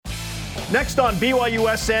Next on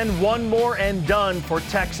BYUSN, one more and done for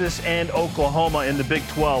Texas and Oklahoma in the Big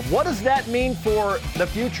 12. What does that mean for the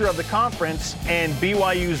future of the conference and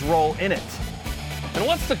BYU's role in it? And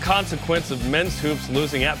what's the consequence of men's hoops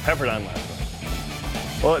losing at Pepperdine last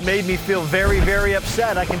night? Well, it made me feel very, very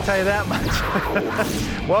upset, I can tell you that much.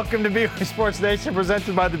 Welcome to BYU Sports Nation,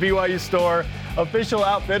 presented by the BYU Store, official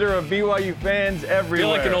outfitter of BYU fans everywhere. Feel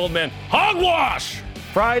like an old man. Hogwash!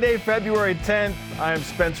 Friday, February 10th, I am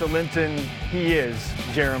Spencer Linton. He is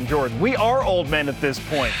Jerem Jordan. We are old men at this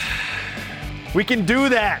point. We can do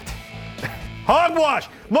that. Hogwash!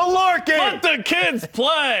 Malarkey! Let the kids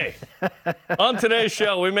play! On today's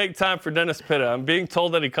show, we make time for Dennis Pitta. I'm being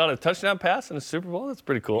told that he caught a touchdown pass in a Super Bowl. That's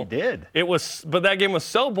pretty cool. He did. But that game was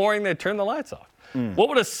so boring they turned the lights off. What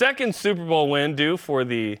would a second Super Bowl win do for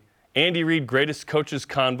the Andy Reid Greatest Coaches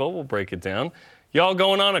Convo? We'll break it down. Y'all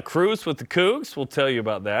going on a cruise with the Cougs? We'll tell you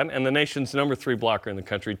about that. And the nation's number 3 blocker in the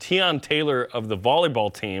country, Tion Taylor of the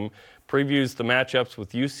volleyball team, previews the matchups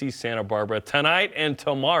with UC Santa Barbara tonight and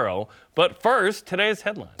tomorrow. But first, today's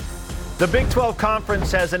headline. The Big 12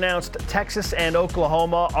 Conference has announced Texas and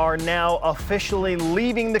Oklahoma are now officially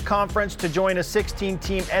leaving the conference to join a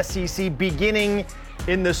 16-team SEC beginning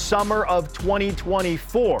in the summer of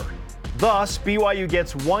 2024. Thus, BYU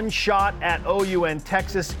gets one shot at OU and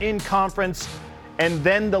Texas in conference, and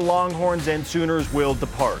then the Longhorns and Sooners will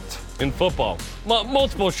depart. In football,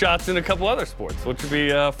 multiple shots in a couple other sports, which would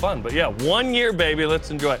be fun. But yeah, 1 year, baby.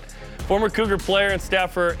 Let's enjoy it. Former Cougar player and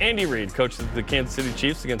staffer Andy Reid coaches the Kansas City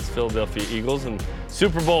Chiefs against the Philadelphia Eagles in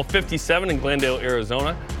Super Bowl 57 in Glendale,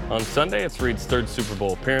 Arizona. On Sunday, it's Reid's 3rd Super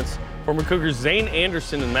Bowl appearance. Former Cougars Zane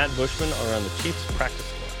Anderson and Matt Bushman are on the Chiefs practice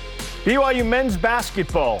squad. BYU men's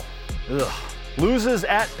basketball loses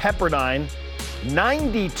at Pepperdine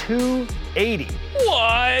 92-80.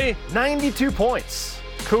 Why? 92 points.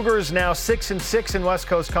 Cougars now 6-6 in West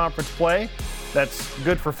Coast Conference play. That's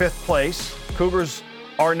good for 5th place. Cougars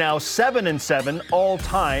are now 7-7 all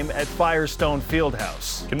time at Firestone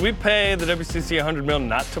Fieldhouse. Can we pay the WCC $100 million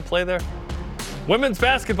not to play there? Women's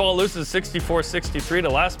basketball loses 64-63 to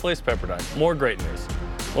last place Pepperdine. More great news.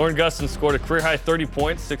 Lauren Gustin scored a career-high 30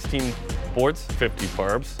 points, 16 boards, 50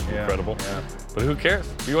 parbs. Yeah, incredible. yeah. But who cares?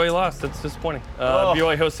 BYU lost. That's disappointing.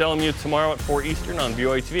 BYU hosts LMU tomorrow at 4 Eastern on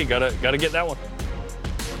BYU TV. Gotta get that one.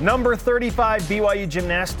 Number 35 BYU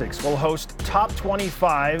Gymnastics will host top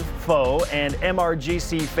 25 foe and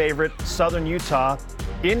MRGC favorite Southern Utah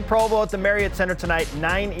in Provo at the Marriott Center tonight,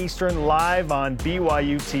 9 Eastern, live on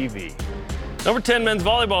BYU TV. Number 10 men's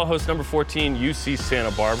volleyball hosts number 14 UC Santa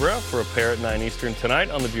Barbara for a pair at 9 Eastern tonight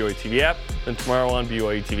on the BYU TV app, then tomorrow on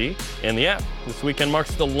BYU TV and the app. This weekend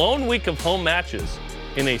marks the lone week of home matches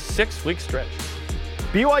in a 6-week stretch.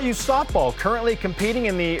 BYU softball currently competing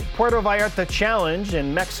in the Puerto Vallarta Challenge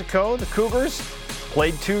in Mexico. The Cougars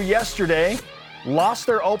played 2 yesterday, lost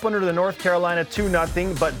their opener to the North Carolina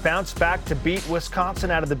 2-0, but bounced back to beat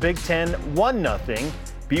Wisconsin out of the Big Ten 1-0.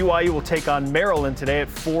 BYU will take on Maryland today at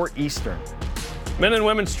 4 Eastern. Men and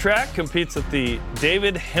women's track competes at the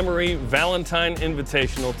David Hemery Valentine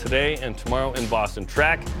Invitational today and tomorrow in Boston.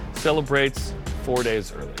 Track celebrates 4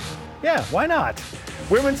 days early. Yeah, why not?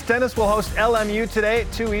 Women's tennis will host LMU today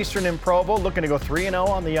at 2 Eastern in Provo, looking to go 3-0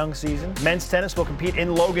 on the young season. Men's tennis will compete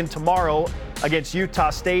in Logan tomorrow against Utah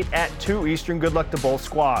State at 2 Eastern. Good luck to both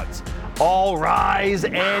squads. All rise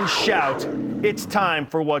and shout. It's time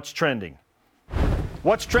for What's Trending.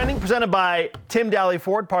 What's Trending, presented by Tim Daly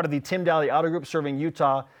Ford, part of the Tim Daly Auto Group, serving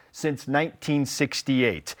Utah since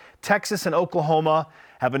 1968. Texas and Oklahoma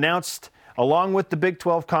have announced, along with the Big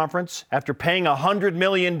 12 Conference, after paying $100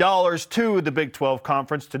 million to the Big 12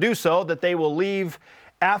 Conference to do so, that they will leave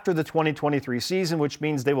after the 2023 season, which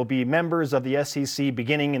means they will be members of the SEC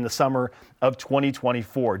beginning in the summer of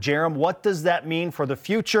 2024. Jerem, what does that mean for the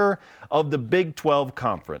future of the Big 12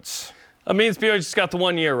 Conference? It means BYU just got the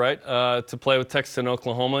 1 year, right, to play with Texas and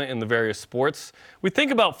Oklahoma in the various sports. We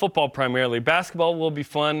think about football primarily. Basketball will be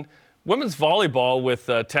fun. Women's volleyball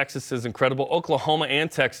with Texas is incredible. Oklahoma and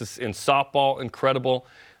Texas in softball, incredible.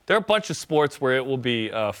 There are a bunch of sports where it will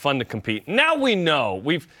be fun to compete. Now we know.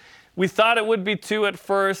 We thought it would be 2 at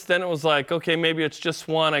first. Then it was like, okay, maybe it's just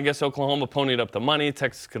 1. I guess Oklahoma ponied up the money.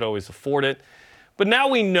 Texas could always afford it. But now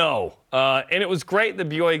we know, and it was great that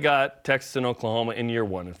BYU got Texas and Oklahoma in year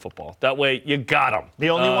 1 in football. That way, you got them.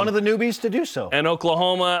 The only one of the newbies to do so. And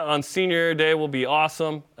Oklahoma on senior day will be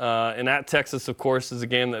awesome. And at Texas, of course, is a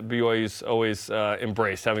game that BYU's always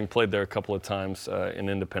embraced, having played there a couple of times in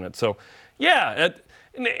independent. So, yeah,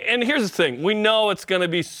 and here's the thing. We know it's going to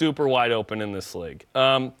be super wide open in this league,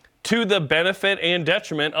 to the benefit and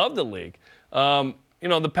detriment of the league.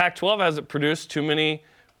 The Pac-12 hasn't produced too many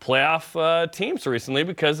playoff teams recently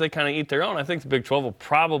because they kind of eat their own. I think the Big 12 will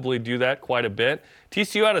probably do that quite a bit.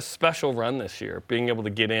 TCU had a special run this year, being able to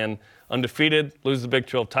get in undefeated, lose the Big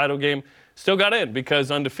 12 title game. Still got in because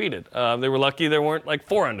undefeated. They were lucky there weren't like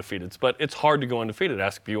 4 undefeateds, but it's hard to go undefeated.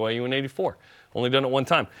 Ask BYU in '84. Only done it one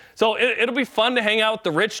time. So it'll be fun to hang out with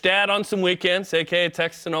the rich dad on some weekends, a.k.a.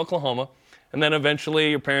 Texas and Oklahoma. And then eventually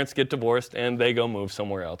your parents get divorced and they go move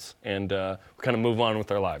somewhere else. And we kind of move on with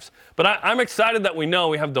our lives. But I'm excited that we know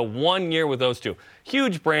we have the 1 year with those two.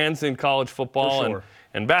 Huge brands in college football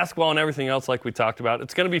and basketball and everything else like we talked about.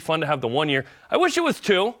 It's going to be fun to have the 1 year. I wish it was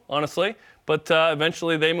 2, honestly. But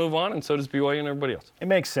eventually they move on, and so does BYU and everybody else. It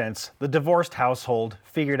makes sense. The divorced household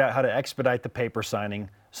figured out how to expedite the paper signing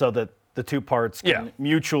so that the two parts can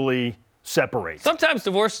mutually separate. Sometimes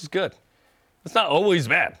divorce is good. It's not always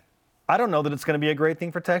bad. I don't know that it's going to be a great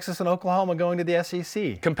thing for Texas and Oklahoma going to the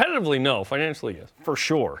SEC. Competitively, no. Financially, yes. For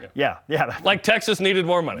sure. Yeah. Like Texas needed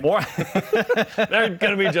more money. They're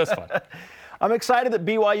going to be just fine. I'm excited that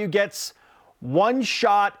BYU gets one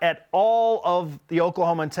shot at all of the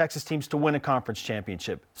Oklahoma and Texas teams to win a conference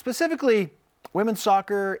championship. Specifically, women's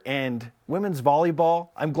soccer and women's volleyball.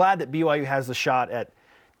 I'm glad that BYU has the shot at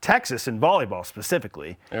Texas in volleyball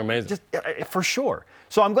specifically. They're amazing. For sure.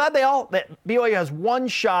 So I'm glad that BYU has one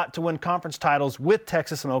shot to win conference titles with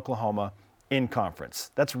Texas and Oklahoma in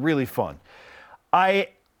conference. That's really fun.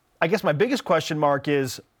 I guess my biggest question mark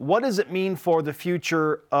is, what does it mean for the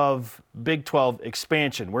future of Big 12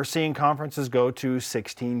 expansion? We're seeing conferences go to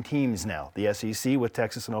 16 teams now. The SEC with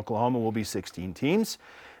Texas and Oklahoma will be 16 teams.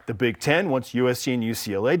 The Big 10, once USC and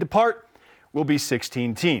UCLA depart, will be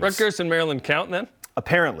 16 teams. Rutgers and Maryland count then?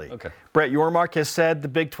 Apparently. Okay. Brett Yormark has said the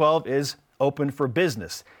Big 12 is open for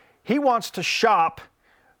business. He wants to shop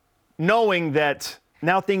knowing that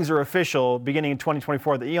now things are official beginning in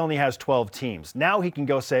 2024 that he only has 12 teams. Now he can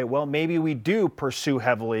go say, well, maybe we do pursue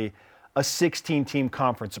heavily a 16-team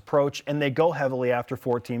conference approach, and they go heavily after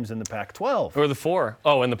 4 teams in the Pac-12. Or the 4.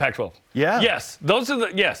 Oh, in the Pac-12. Yeah. Yes. Those are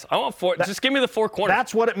the, yes. I want 4. Just give me the 4 corners.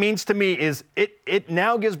 That's what it means to me is it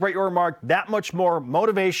now gives Brett Yormark that much more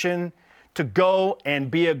motivation to go and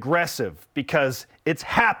be aggressive because it's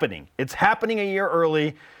happening. It's happening a year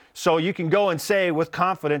early, so you can go and say with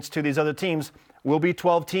confidence to these other teams, we'll be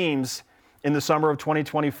 12 teams in the summer of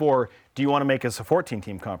 2024. Do you want to make us a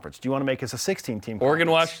 14-team conference? Do you want to make us a 16-team conference? Oregon,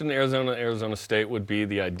 Washington, Arizona State would be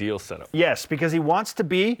the ideal setup. Yes, because he wants to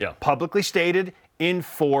be publicly stated in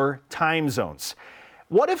 4 time zones.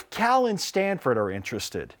 What if Cal and Stanford are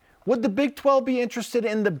interested? Would the Big 12 be interested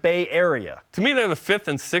in the Bay Area? To me, they're the 5th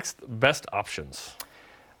and 6th best options.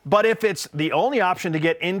 But if it's the only option to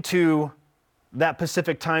get into that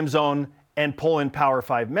Pacific time zone and pull in Power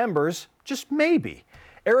 5 members, just maybe.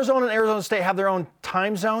 Arizona and Arizona State have their own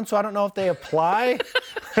time zone, so I don't know if they apply.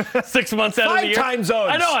 6 months out of the year. 5 time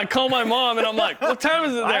zones. I know. I call my mom and I'm like, what time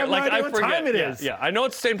is it there? I have no idea what time it is. Yeah, I know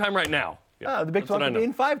it's the same time right now. Yeah, the Big 12 can be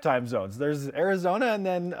in 5 time zones. There's Arizona and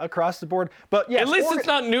then across the board. But yes, at least it's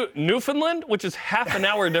not Newfoundland, which is half an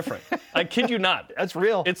hour different. I kid you not. That's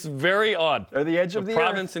real. It's very odd. They're the edge of the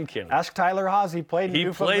province earth. in Canada. Ask Tyler Haas. He played in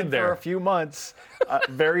Newfoundland there for a few months.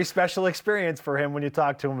 Very special experience for him when you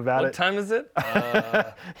talk to him about it. What time is it?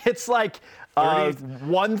 It's like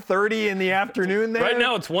 1:30 in the afternoon there. Right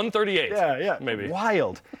now it's 1:38. Yeah. Maybe.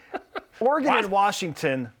 Wild. Oregon and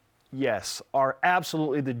Washington, yes, are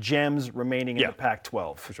absolutely the gems remaining in the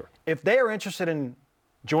Pac-12. For sure. If they are interested in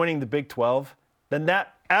joining the Big 12, then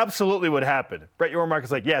that absolutely would happen. Brett Yormark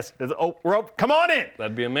is like, yes, come on in.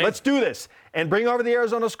 That'd be amazing. Let's do this. And bring over the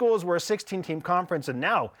Arizona schools. We're a 16-team conference, and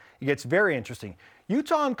now it gets very interesting.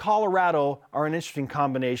 Utah and Colorado are an interesting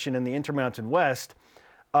combination in the Intermountain West.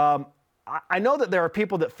 I know that there are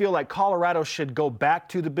people that feel like Colorado should go back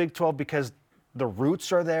to the Big 12 because the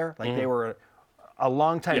roots are there. Like they were a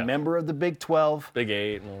longtime member of the Big 12. Big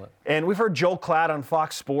 8 and all that. And we've heard Joel Klatt on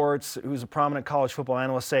Fox Sports, who's a prominent college football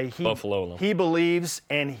analyst, say he believes,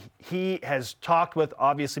 and he has talked with,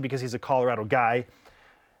 obviously because he's a Colorado guy,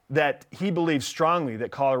 that he believes strongly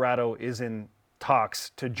that Colorado is in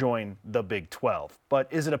talks to join the Big 12. But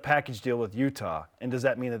is it a package deal with Utah? And does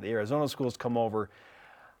that mean that the Arizona schools come over?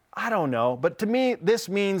 I don't know. But to me, this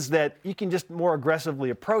means that you can just more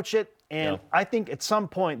aggressively approach it. And I think at some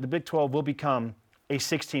point, the Big 12 will become a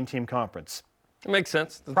 16-team conference. It makes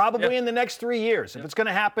sense. Probably in the next 3 years. If it's going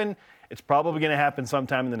to happen, it's probably going to happen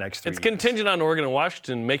sometime in the next 3 years. It's contingent on Oregon and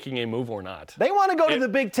Washington making a move or not. They want to go to the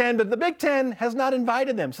Big Ten, but the Big Ten has not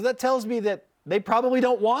invited them. So that tells me that they probably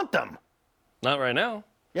don't want them. Not right now.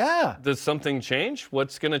 Yeah. Does something change?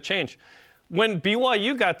 What's going to change? When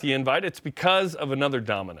BYU got the invite, it's because of another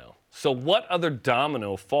domino. So what other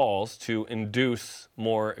domino falls to induce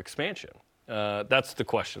more expansion? That's the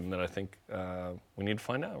question that I think we need to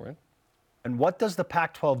find out, right? And what does the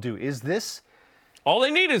Pac-12 do? Is this all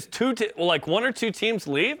they need is one or two teams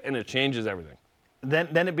leave, and it changes everything.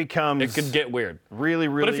 Then it becomes it could get weird. Really.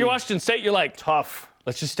 But if you're Washington State, you're like tough.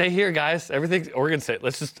 Let's just stay here, guys. Oregon State.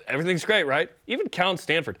 Everything's great, right? Even Cal and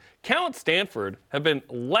Stanford. Cal and Stanford have been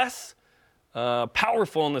less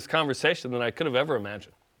powerful in this conversation than I could have ever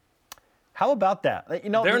imagined. How about that? You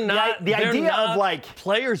know, they're not of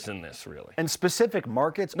players in this, really. And specific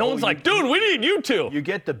markets. No one's like, dude, we need you two. You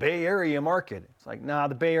get the Bay Area market. It's like, nah,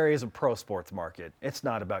 the Bay Area is a pro sports market. It's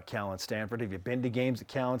not about Cal and Stanford. Have you been to games at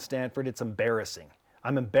Cal and Stanford? It's embarrassing.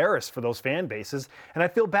 I'm embarrassed for those fan bases, and I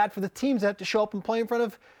feel bad for the teams that have to show up and play in front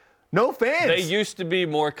of no fans. They used to be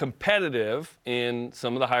more competitive in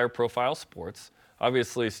some of the higher profile sports.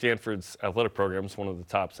 Obviously, Stanford's athletic program is one of the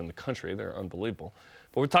tops in the country. They're unbelievable.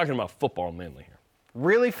 But we're talking about football mainly here.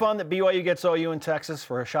 Really fun that BYU gets OU in Texas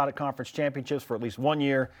for a shot at conference championships for at least 1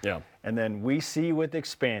 year. Yeah. And then we see with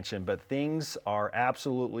expansion, but things are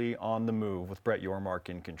absolutely on the move with Brett Yormark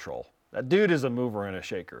in control. That dude is a mover and a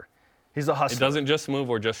shaker. He's a hustler. It doesn't just move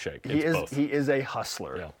or just shake. It's both. He is a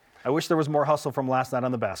hustler. Yeah. I wish there was more hustle from last night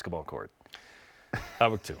on the basketball court. I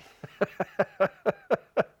would too.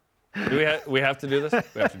 We have to do this?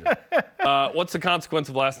 We have to do it. What's the consequence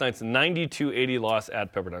of last night's 92-80 loss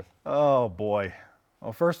at Pepperdine? Oh, boy.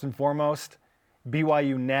 Well, first and foremost,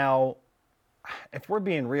 BYU now, if we're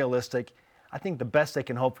being realistic, I think the best they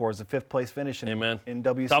can hope for is a fifth-place finish in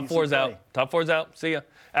WCC. Top four's out. Top four's out. See ya.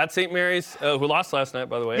 At St. Mary's, who lost last night,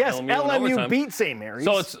 by the way. Yes, LMU beat St. Mary's.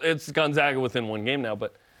 So it's Gonzaga within one game now,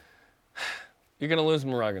 but you're going to lose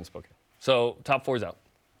Moraga and Spokane. So top four's out.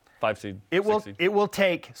 5 seed. It will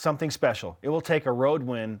take something special. It will take a road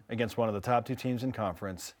win against one of the top two teams in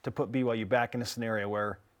conference to put BYU back in a scenario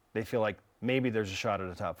where they feel like maybe there's a shot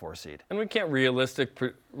at a top 4 seed. And we can't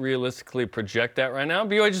realistically project that right now.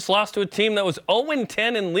 BYU just lost to a team that was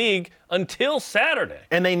 0-10 in league until Saturday.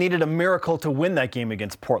 And they needed a miracle to win that game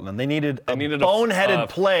against Portland. They needed a boneheaded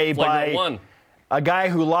play by a guy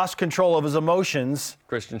who lost control of his emotions.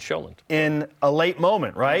 Christian Scholand. In a late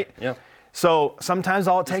moment, right? Yeah. So sometimes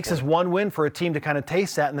all it takes is one win for a team to kind of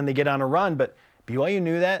taste that, and then they get on a run. But BYU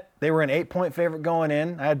knew that. They were an 8-point favorite going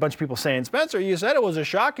in. I had a bunch of people saying, Spencer, you said it was a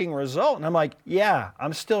shocking result. And I'm like, yeah,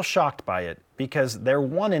 I'm still shocked by it because they're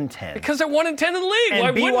 1-10. Because they're 1-10 in the league. And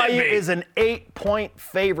why BYU wouldn't it be? is an 8-point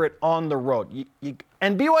favorite on the road.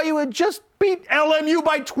 And BYU had just beat LMU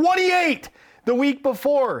by 28 the week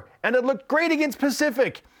before, and it looked great against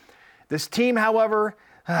Pacific. This team, however,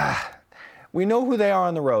 we know who they are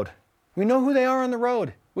on the road. We know who they are on the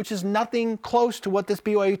road, which is nothing close to what this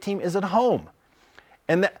BYU team is at home.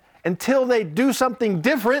 And until they do something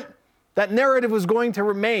different, that narrative was going to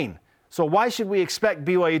remain. So why should we expect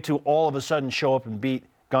BYU to all of a sudden show up and beat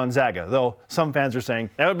Gonzaga? Though some fans are saying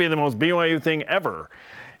that would be the most BYU thing ever,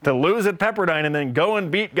 to lose at Pepperdine and then go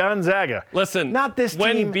and beat Gonzaga. Listen, not this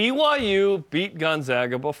when team. BYU beat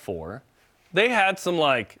Gonzaga before, they had some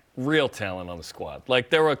real talent on the squad.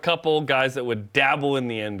 There were a couple guys that would dabble in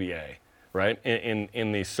the NBA. Right,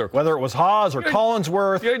 in these circles. Whether it was Haas or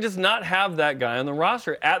Collinsworth. You just not have that guy on the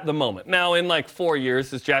roster at the moment. Now, in 4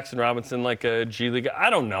 years, is Jackson Robinson a G League? I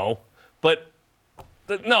don't know. But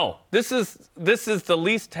no, this is the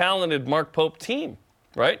least talented Mark Pope team,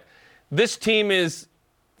 right? This team is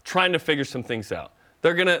trying to figure some things out.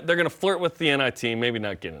 They're gonna flirt with the NIT, maybe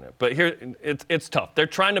not getting it. But here, it's tough. They're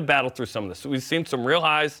trying to battle through some of this. We've seen some real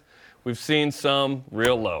highs. We've seen some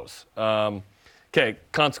real lows. Okay,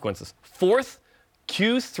 consequences. 4th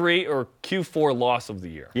Q3 or Q4 loss of the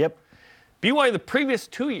year. Yep. BYU the previous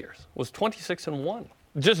 2 years was 26-1.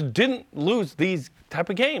 Just didn't lose these type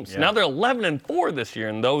of games. Yeah. Now they're 11-4 this year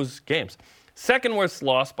in those games. Second worst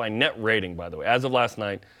loss by net rating, by the way, as of last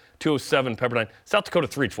night, 207 Pepperdine. South Dakota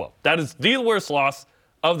 312. That is the worst loss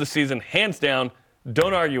of the season, hands down.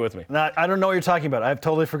 Don't argue with me. I don't know what you're talking about. I've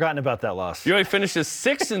totally forgotten about that loss. BYU finishes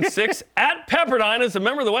 6-6 at Pepperdine as a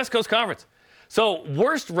member of the West Coast Conference. So,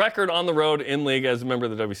 worst record on the road in league as a member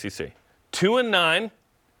of the WCC. 2-9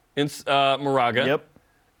 in Moraga. Yep.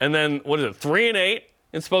 And then, 3-8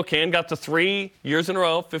 in Spokane. Got to 3 years in a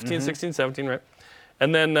row, 15, 16, 17, right?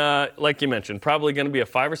 And then, like you mentioned, probably going to be a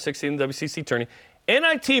 5 or 6 seed in the WCC tourney.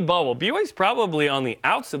 NIT bubble. BYU's probably on the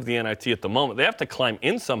outs of the NIT at the moment. They have to climb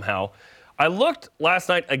in somehow. I looked last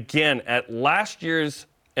night again at last year's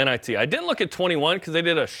NIT. I didn't look at 21 because they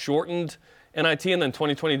did a shortened NIT, and then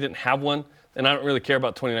 2020 didn't have one. And I don't really care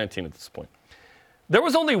about 2019 at this point. There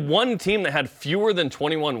was only one team that had fewer than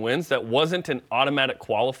 21 wins that wasn't an automatic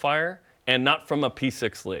qualifier and not from a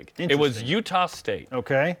P6 league. It was Utah State,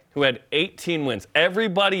 okay, who had 18 wins.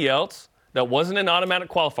 Everybody else that wasn't an automatic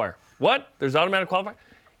qualifier, What? There's automatic qualifying?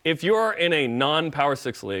 If you're in a non-Power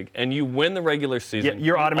 6 league and you win the regular season,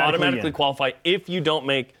 you're automatically in. qualify if you don't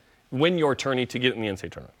win your tourney to get in the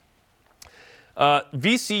NCAA tournament.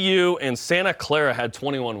 VCU and Santa Clara had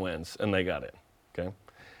 21 wins, and they got in. Okay.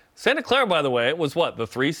 Santa Clara, by the way, was what, the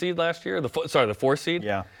 3 seed last year? The 4 seed?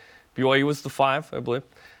 Yeah. BYU was the 5, I believe.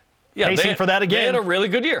 Yeah, Pacing for that again. They had a really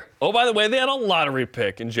good year. Oh, by the way, they had a lottery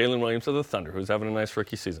pick in Jalen Williams of the Thunder, who's having a nice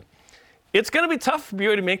rookie season. It's going to be tough for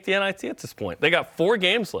BYU to make the NIT at this point. They got 4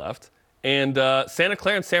 games left, and Santa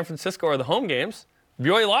Clara and San Francisco are the home games.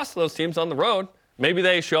 BYU lost to those teams on the road. Maybe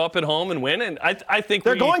they show up at home and win, and I think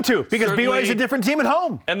they're going to, because BYU is a different team at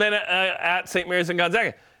home. And then at St. Mary's and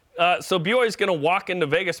Gonzaga. So BYU is going to walk into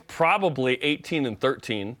Vegas probably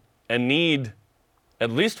 18-13 and need at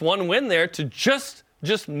least one win there to just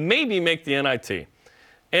maybe make the NIT.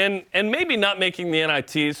 And maybe not making the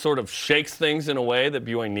NIT sort of shakes things in a way that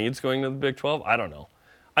BYU needs going to the Big 12. I don't know.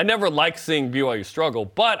 I never like seeing BYU struggle,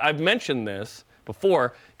 but I've mentioned this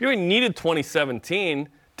before. BYU needed 2017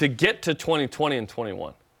 to get to 2020 and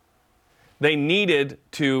 21. They needed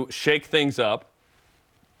to shake things up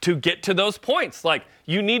to get to those points. Like,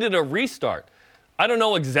 you needed a restart. I don't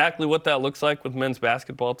know exactly what that looks like with men's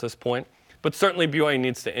basketball at this point, but certainly BYU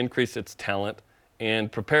needs to increase its talent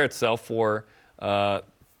and prepare itself for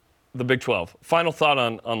the Big 12. Final thought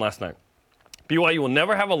on last night. BYU will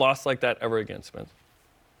never have a loss like that ever again, Spence.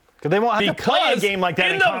 Because they won't have to play a game like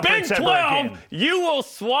that in the Big 12, you will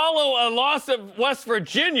swallow a loss of West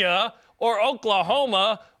Virginia or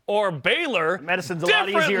Oklahoma or Baylor Medicine's a lot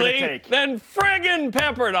easier to take than friggin'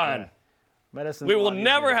 Pepperdine. Yeah. We will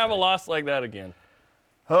never have a loss like that again.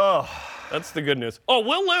 Oh. That's the good news. Oh,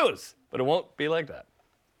 we'll lose, but it won't be like that.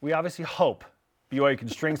 We obviously hope BYU can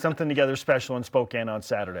string something together special in Spokane on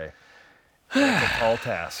Saturday. That's a tall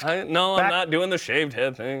task. I'm not doing the shaved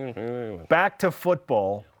head thing. Back to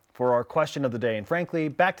football for our question of the day, and frankly,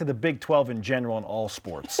 back to the Big 12 in general in all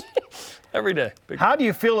sports. Every day. How do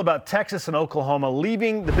you feel about Texas and Oklahoma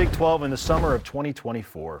leaving the Big 12 in the summer of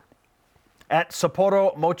 2024? At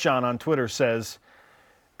Sapporo Mochan on Twitter says,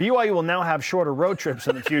 BYU will now have shorter road trips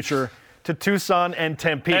in the future to Tucson and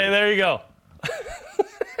Tempe. Hey, there you go.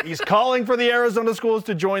 He's calling for the Arizona schools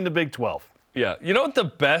to join the Big 12. Yeah. You know what the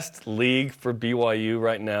best league for BYU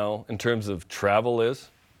right now in terms of travel is?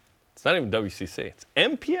 It's not even WCC. It's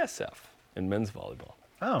MPSF in men's volleyball.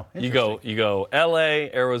 Oh, interesting. You go LA,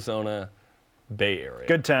 Arizona, Bay Area.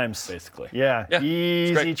 Good times. Basically. Yeah.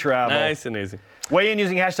 Easy travel. Nice and easy. Weigh in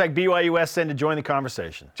using hashtag BYUSN to join the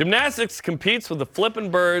conversation. Gymnastics competes with the Flippin'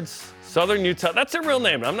 Birds, Southern Utah. That's their real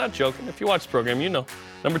name. I'm not joking. If you watch the program, you know.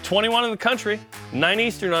 Number 21 in the country, 9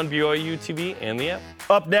 Eastern on BYU TV and the app.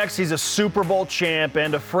 Up next, he's a Super Bowl champ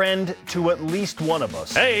and a friend to at least one of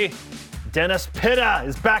us. Hey. Dennis Pitta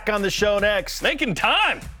is back on the show next. Making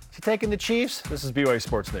time. Is he taking the Chiefs? This is BYU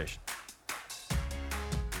Sports Nation.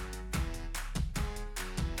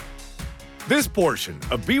 This portion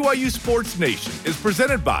of BYU Sports Nation is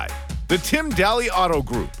presented by the Tim Daly Auto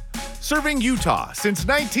Group, serving Utah since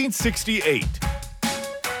 1968.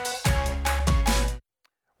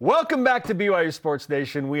 Welcome back to BYU Sports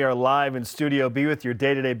Nation. We are live in Studio B with your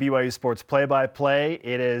day-to-day BYU Sports play-by-play.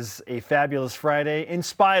 It is a fabulous Friday, in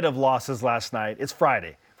spite of losses last night. It's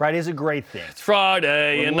Friday. Friday is a great thing. It's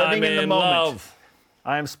Friday, and I'm in love.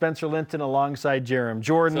 I am Spencer Linton alongside Jerem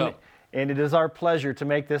Jordan, and it is our pleasure to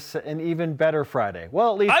make this an even better Friday.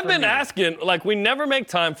 Well, at least I've been asking, we never make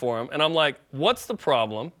time for him, and I'm like, what's the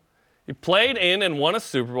problem? He played in and won a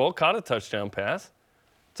Super Bowl, caught a touchdown pass.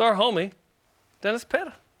 It's our homie, Dennis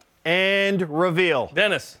Pitta. And reveal.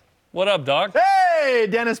 Dennis, what up, dog? Hey,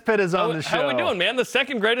 Dennis Pitta is on the show. How we doing, man? The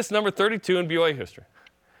second greatest number 32 in BYU history.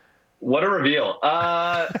 What a reveal.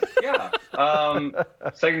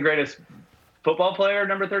 Second greatest football player,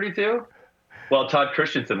 number 32? Well, Todd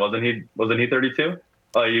Christensen, wasn't he 32?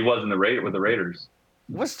 Oh, he was with the Raiders.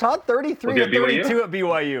 Was Todd 33 or 32 at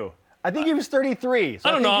BYU? I think he was 33. So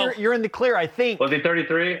I don't know. You're in the clear, I think. Was he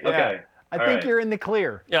 33? Yeah. Okay. I think you're in the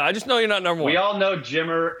clear. Yeah, I just know you're not number one. We all know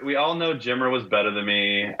Jimmer was better than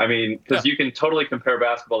me. I mean, because you can totally compare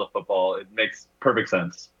basketball to football. It makes perfect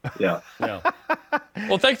sense. Yeah.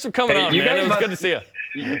 Well, thanks for coming on, man. It was good to see you.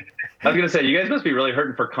 I was going to say, you guys must be really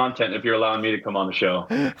hurting for content if you're allowing me to come on the show.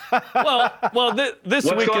 Well, this week has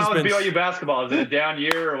been... What's going on with BYU basketball? Is it a down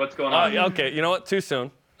year or what's going on? Okay, you know what? Too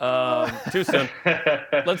soon. Too soon.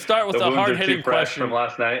 Let's start with a hard-hitting question from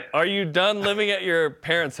last night. Are you done living at your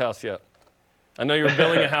parents' house yet? I know you're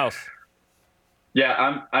building a house.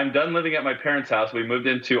 Yeah, I'm done living at my parents' house. We moved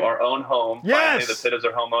into our own home. Yes. Finally, the Pittas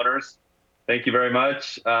are homeowners. Thank you very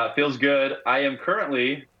much. Feels good. I am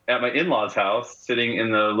currently at my in-laws' house, sitting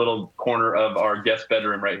in the little corner of our guest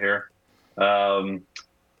bedroom right here.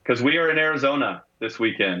 because we are in Arizona this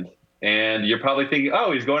weekend. And you're probably thinking,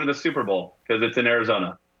 oh, he's going to the Super Bowl because it's in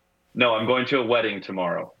Arizona. No, I'm going to a wedding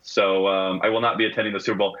tomorrow. So I will not be attending the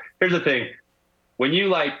Super Bowl. Here's the thing. When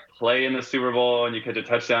you play in the Super Bowl and you catch a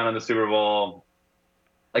touchdown in the Super Bowl,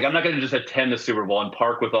 I'm not going to just attend the Super Bowl and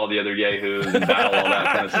park with all the other yahoos and battle all that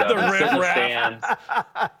kind of stuff. And sit in the stands.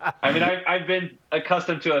 I mean, I've been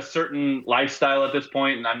accustomed to a certain lifestyle at this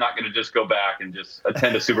point, and I'm not going to just go back and just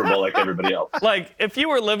attend a Super Bowl like everybody else. If you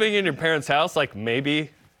were living in your parents' house,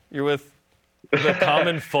 maybe you're with the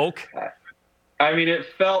common folk. I mean, it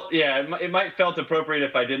might felt appropriate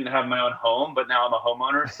if I didn't have my own home, but now I'm a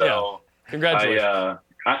homeowner, so yeah. Congratulations.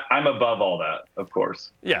 I'm above all that, of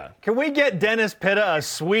course. Yeah. Can we get Dennis Pitta a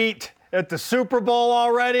suite at the Super Bowl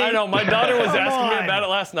already? I know. My daughter was asking me about it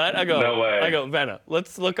last night. I go, no way. Vanna,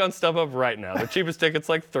 let's look on StubHub right now. The cheapest ticket's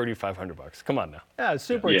 $3,500. Come on now. Yeah,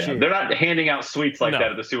 super cheap. They're not handing out suites that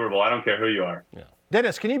at the Super Bowl. I don't care who you are. Yeah.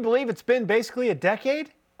 Dennis, can you believe it's been basically a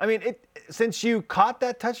decade? I mean, since you caught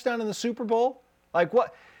that touchdown in the Super Bowl?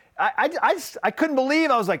 What? I couldn't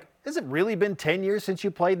believe. I was like, has it really been 10 years since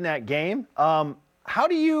you played in that game? How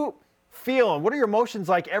do you feel, and what are your emotions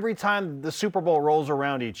like every time the Super Bowl rolls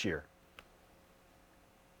around each year?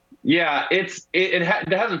 Yeah, it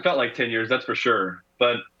hasn't felt like 10 years, that's for sure.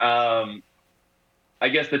 But I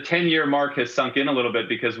guess the 10-year mark has sunk in a little bit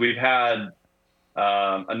because we've had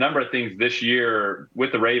a number of things this year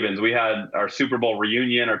with the Ravens. We had our Super Bowl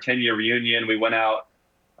reunion, our 10-year reunion. We went out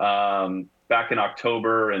back in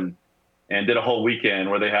October and did a whole weekend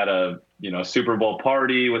where they had a Super Bowl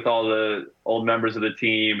party with all the old members of the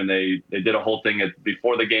team, and they did a whole thing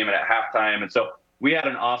before the game and at halftime. And so we had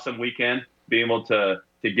an awesome weekend being able to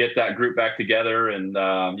get that group back together. And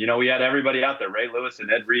we had everybody out there, Ray Lewis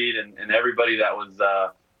and Ed Reed and everybody that was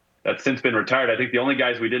that's since been retired. I think the only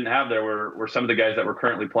guys we didn't have there were some of the guys that were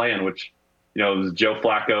currently playing, which it was Joe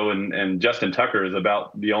Flacco and Justin Tucker is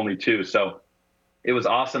about the only two. So it was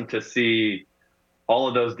awesome to see all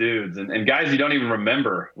of those dudes and guys you don't even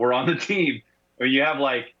remember were on the team. I mean, you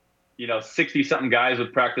have 60 something guys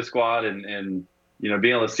with practice squad and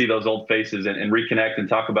being able to see those old faces and reconnect and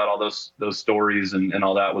talk about all those stories and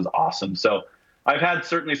all that was awesome. So I've had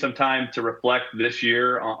certainly some time to reflect this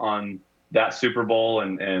year on that Super Bowl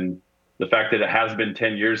and the fact that it has been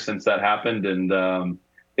 10 years since that happened. And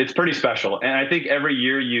it's pretty special. And I think every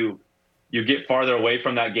year you get farther away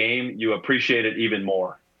from that game, you appreciate it even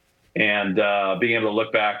more. And being able to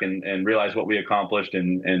look back and realize what we accomplished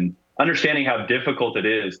and understanding how difficult it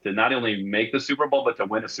is to not only make the Super Bowl, but to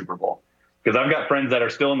win a Super Bowl. Because I've got friends that are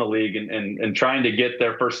still in the league and trying to get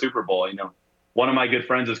their first Super Bowl. One of my good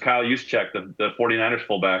friends is Kyle Juszczyk, the 49ers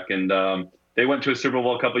fullback. And they went to a Super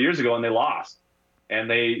Bowl a couple of years ago and they lost. And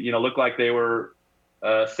they, looked like they were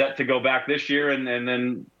set to go back this year and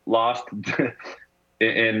then lost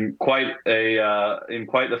in quite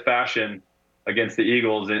the fashion against the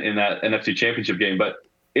Eagles in that NFC Championship game. But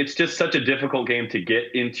it's just such a difficult game to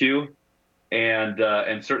get into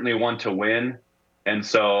and certainly one to win. And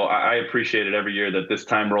so I appreciate it every year that this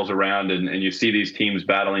time rolls around and you see these teams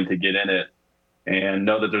battling to get in it and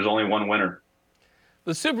know that there's only one winner.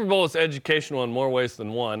 The Super Bowl is educational in more ways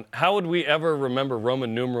than one. How would we ever remember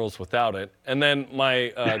Roman numerals without it? And then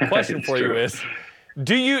my question for you is,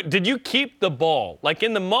 did you keep the ball?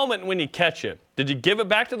 In the moment when you catch it, did you give it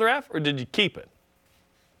back to the ref or did you keep it?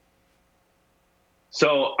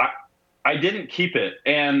 So I didn't keep it.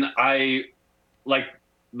 And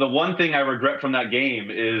the one thing I regret from that game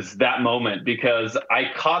is that moment because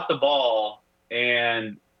I caught the ball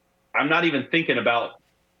and I'm not even thinking about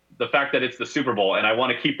the fact that it's the Super Bowl and I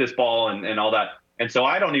want to keep this ball and all that. And so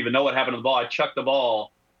I don't even know what happened to the ball. I chucked the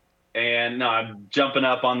ball and I'm jumping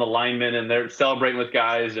up on the linemen and they're celebrating with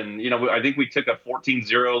guys. And, I think we took a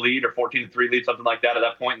 14-0 lead or 14-3 lead, something like that at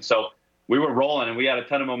that point. And so we were rolling and we had a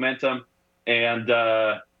ton of momentum. And,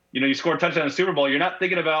 you score a touchdown in the Super Bowl, you're not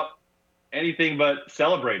thinking about anything but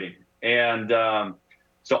celebrating. And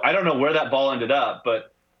so I don't know where that ball ended up,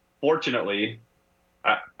 but fortunately,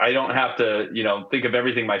 I don't have to, think of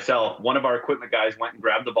everything myself. One of our equipment guys went and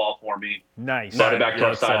grabbed the ball for me. Nice. Brought it back to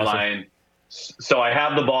our sideline. Awesome. So I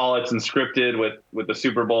have the ball. It's inscripted with the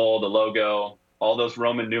Super Bowl, the logo, all those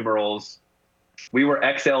Roman numerals. We were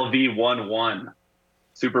XLV 11,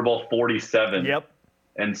 Super Bowl 47. Yep.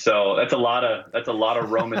 And so that's a lot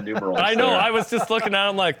of Roman numerals. I know. I was just looking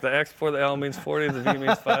at them the X for the L means 40, the V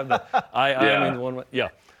means 5, the I means 1. Yeah.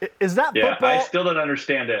 Is that football? I still don't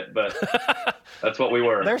understand it, but that's what we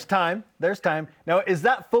were. There's time. Now, is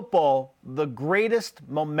that football the greatest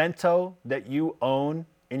memento that you own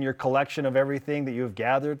in your collection of everything that you have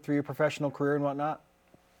gathered through your professional career and whatnot?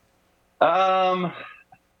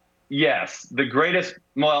 yes, the greatest.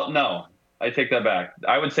 Well, no, I take that back.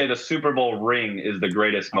 I would say the Super Bowl ring is the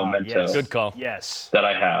greatest memento. Yes. Good call. Yes. That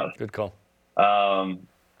I have. Good call.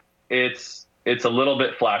 It's a little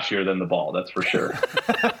bit flashier than the ball, that's for sure.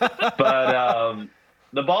 But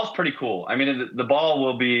the ball's pretty cool. I mean, the ball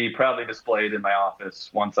will be proudly displayed in my office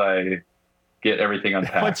once I get everything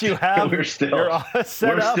unpacked. Once you have we're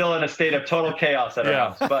still in a state of total chaos at our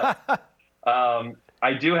house. But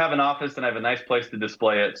I do have an office and I have a nice place to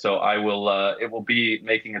display it. So I will. It will be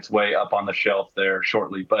making its way up on the shelf there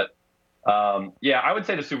shortly. But I would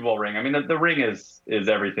say the Super Bowl ring. I mean, the ring is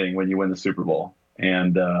everything when you win the Super Bowl.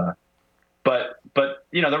 And but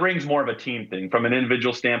the ring's more of a team thing. From an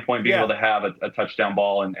individual standpoint, being able to have a touchdown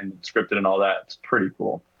ball and scripted and all that, it's pretty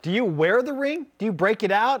cool. Do you wear the ring? Do you break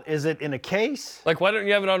it out? Is it in a case? Like, why don't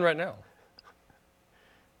you have it on right now?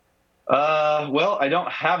 Well, I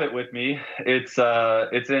don't have it with me. It's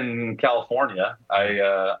in California.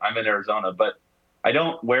 I'm in Arizona, but I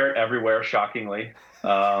don't wear it everywhere, shockingly.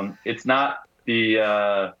 It's not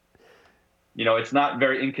it's not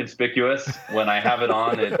very inconspicuous. When I have it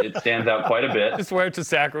on, it stands out quite a bit. Just wear it to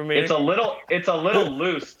sacrament meeting. It's a little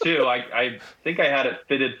loose too. I think I had it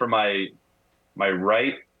fitted for my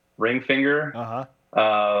right ring finger.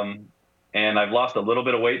 And I've lost a little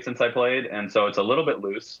bit of weight since I played, and so it's a little bit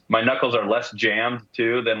loose. My knuckles are less jammed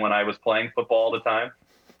too than when I was playing football all the time.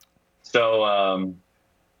 So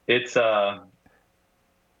it's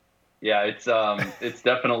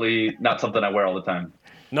definitely not something I wear all the time.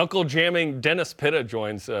 Knuckle jamming Dennis Pitta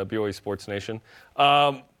joins BYU Sports Nation.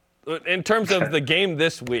 In terms of the game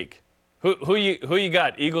this week, who you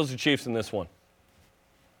got, Eagles or Chiefs in this one?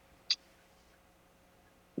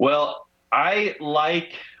 Well, I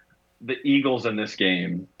like the Eagles in this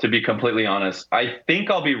game, to be completely honest. I think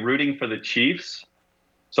I'll be rooting for the Chiefs,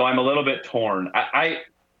 so I'm a little bit torn. I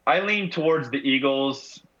lean towards the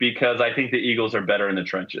Eagles because I think the Eagles are better in the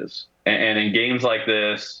trenches. And in games like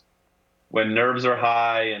this, when nerves are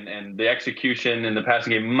high and the execution in the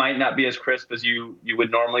passing game might not be as crisp as you would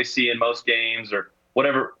normally see in most games, or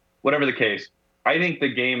whatever the case, I think the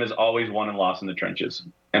game is always won and lost in the trenches.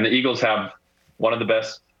 And the Eagles have one of the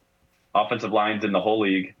best offensive lines in the whole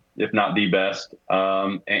league, if not the best,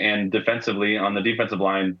 and defensively on the defensive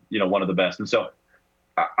line, one of the best. And so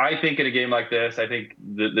I think in a game like this, I think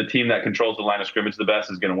the team that controls the line of scrimmage the best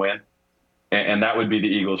is going to win, and that would be the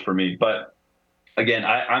Eagles for me. But again,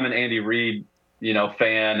 I'm an Andy Reid,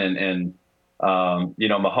 fan, and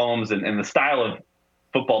Mahomes and the style of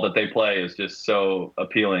football that they play is just so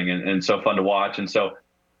appealing and so fun to watch. And so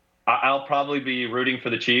I'll probably be rooting for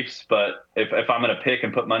the Chiefs, but if I'm going to pick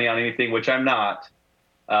and put money on anything, which I'm not,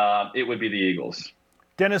 it would be the Eagles.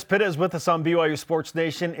 Dennis Pitta is with us on BYU Sports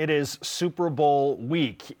Nation. It is Super Bowl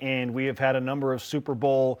week, and we have had a number of Super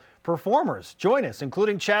Bowl performers join us,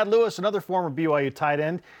 including Chad Lewis, another former BYU tight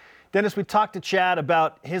end. Dennis, we talked to Chad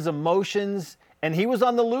about his emotions, and he was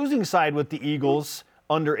on the losing side with the Eagles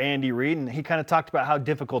under Andy Reid, and he kind of talked about how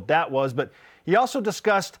difficult that was. But he also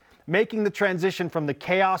discussed making the transition from the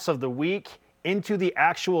chaos of the week into the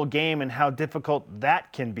actual game and how difficult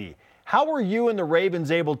that can be. How were you and the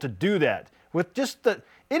Ravens able to do that? With just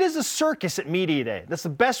it is a circus at Media Day. That's the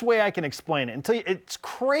best way I can explain it. It's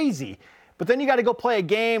crazy. But then you got to go play a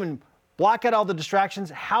game and block out all the distractions.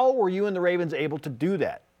 How were you and the Ravens able to do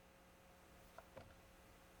that?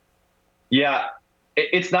 Yeah,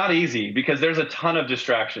 it's not easy because there's a ton of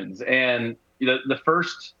distractions. And the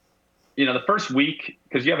first week,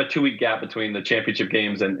 because you have a 2-week gap between the championship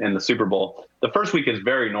games and the Super Bowl, the first week is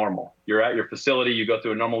very normal. You're at your facility, you go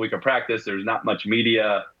through a normal week of practice, there's not much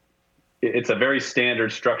media. It's a very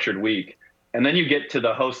standard structured week. And then you get to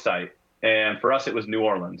the host site. And for us, it was New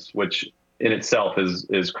Orleans, which in itself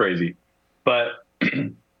is crazy. But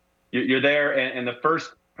you're there, and the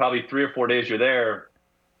first probably 3 or 4 days you're there,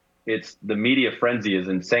 it's the media frenzy is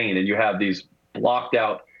insane. And you have these blocked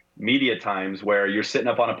out media times where you're sitting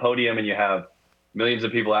up on a podium and you have millions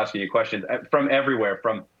of people asking you questions from everywhere.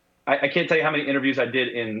 I can't tell you how many interviews I did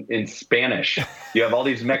in Spanish. You have all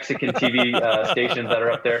these Mexican TV stations that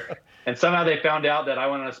are up there. And somehow they found out that I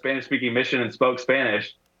went on a Spanish-speaking mission and spoke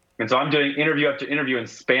Spanish. And so I'm doing interview after interview in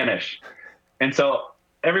Spanish. And so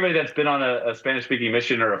everybody that's been on a Spanish-speaking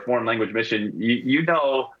mission or a foreign language mission, you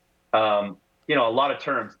know a lot of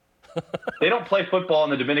terms. They don't play football in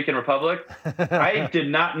the Dominican Republic. I did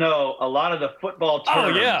not know a lot of the football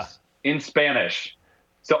terms in Spanish.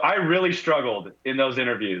 So I really struggled in those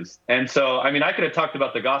interviews. And so, I mean, I could have talked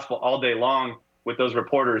about the gospel all day long with those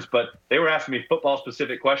reporters, but they were asking me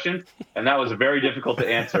football-specific questions, and that was very difficult to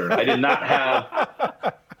answer. I did not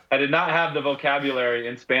have the vocabulary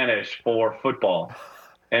in Spanish for football.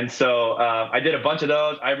 And so I did a bunch of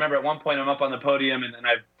those. I remember at one point I'm up on the podium, and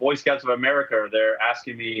I have Boy Scouts of America are there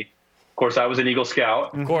asking me. Of course, I was an Eagle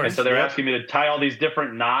Scout. Of course. And so they're asking me to tie all these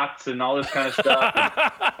different knots and all this kind of stuff.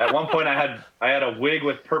 At one point I had a wig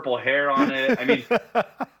with purple hair on it. I mean,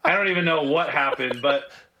 I don't even know what happened,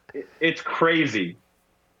 but it's crazy.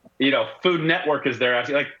 You know, Food Network is there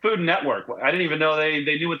asking, like, Food Network. I didn't even know they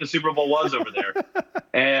knew what the Super Bowl was over there.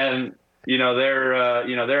 And,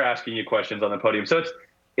 they're asking you questions on the podium. So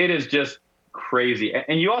it is just crazy.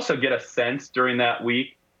 And you also get a sense during that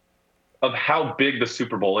week of how big the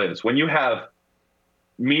Super Bowl is. When you have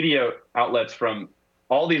media outlets from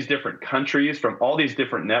all these different countries, from all these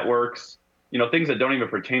different networks, things that don't even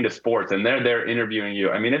pertain to sports, and they're there interviewing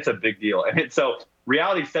you. I mean, it's a big deal. And so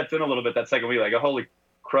reality sets in a little bit that second week, like, oh, holy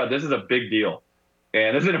crud, this is a big deal.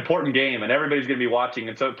 And this is an important game, and everybody's going to be watching.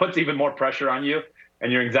 And so it puts even more pressure on you,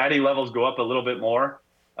 and your anxiety levels go up a little bit more.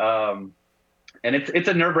 And it's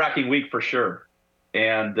a nerve-wracking week for sure.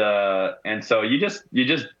 And so you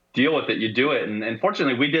just deal with it. You do it. And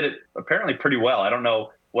fortunately, we did it apparently pretty well. I don't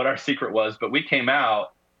know what our secret was, but we came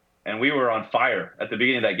out and we were on fire at the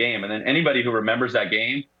beginning of that game. And then anybody who remembers that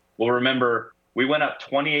game will remember we went up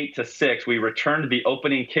 28-6. We returned the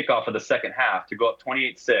opening kickoff of the second half to go up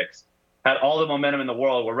 28-6. Had all the momentum in the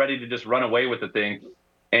world. We're ready to just run away with the thing.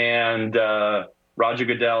 And Roger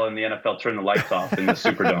Goodell and the NFL turned the lights off in the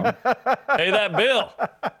Superdome. Hey, that Bill.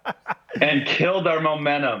 And killed our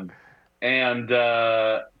momentum. And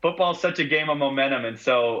football is such a game of momentum. And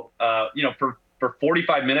so, for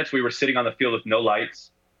 45 minutes, we were sitting on the field with no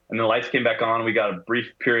lights. And the lights came back on. We got a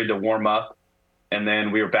brief period to warm up. And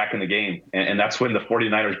then we were back in the game. And that's when the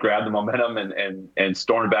 49ers grabbed the momentum and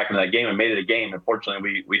stormed back into that game and made it a game.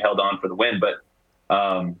 Unfortunately, we held on for the win.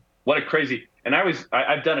 But what a crazy – and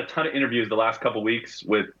I've done a ton of interviews the last couple of weeks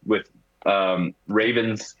with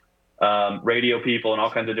Ravens radio people and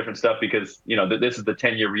all kinds of different stuff because, this is the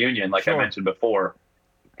 10-year reunion, like I mentioned before,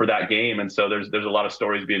 for that game. And so there's a lot of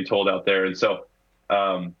stories being told out there. And so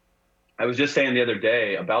I was just saying the other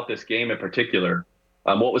day about this game in particular,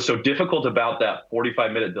 what was so difficult about that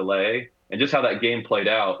 45-minute delay and just how that game played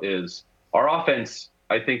out is our offense.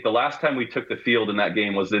 I think the last time we took the field in that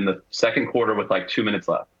game was in the second quarter with like 2 minutes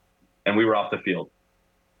left, and we were off the field.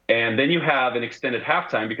 And then you have an extended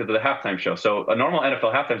halftime because of the halftime show. So a normal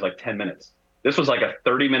NFL halftime is like 10 minutes. This was like a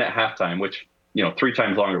 30-minute halftime, which, 3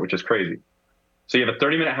 times longer, which is crazy. So you have a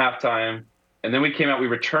 30-minute halftime, and then we came out, we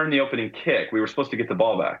returned the opening kick. We were supposed to get the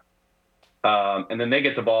ball back. And then they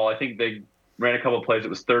get the ball. I think they ran a couple of plays. It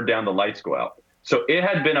was third down, the lights go out. So it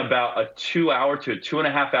had been about a 2-hour to a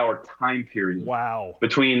 2.5-hour time period. Wow.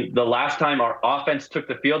 Between the last time our offense took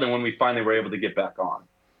the field and when we finally were able to get back on.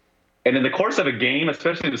 And in the course of a game,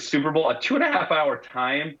 especially the Super Bowl, a 2.5-hour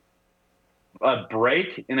time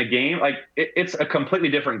break in a game, like it's a completely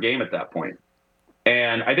different game at that point.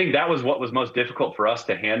 And I think that was what was most difficult for us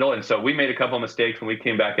to handle. And so we made a couple of mistakes when we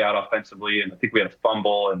came back out offensively, and I think we had a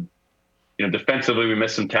fumble, and defensively we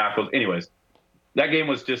missed some tackles. Anyways, that game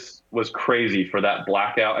was crazy for that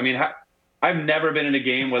blackout. I mean, I've never been in a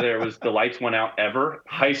game where there was the lights went out ever.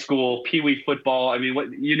 High school, Pee Wee football, I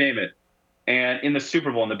mean, you name it. And in the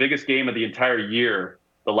Super Bowl, in the biggest game of the entire year,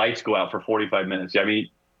 the lights go out for 45 minutes. I mean,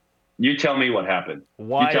 you tell me what happened.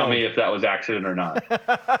 Wild. You tell me if that was accident or not.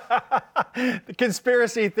 The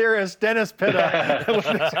conspiracy theorist, Dennis Pitta, with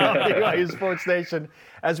BYU Sports Nation.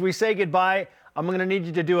 As we say goodbye, I'm going to need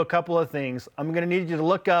you to do a couple of things. I'm going to need you to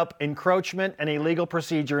look up encroachment and illegal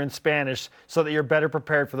procedure in Spanish so that you're better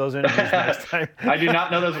prepared for those interviews next time. I do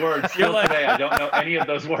not know those words. Still today, I don't know any of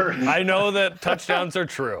those words. I know that touchdowns are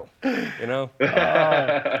true. Dennis,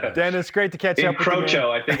 great to catch up with you.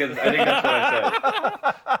 Encrocho, I think that's what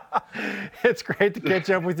I said. It's great to catch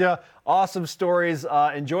up with you. Awesome stories.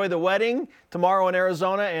 Enjoy the wedding tomorrow in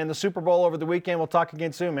Arizona and the Super Bowl over the weekend. We'll talk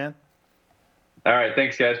again soon, man. All right.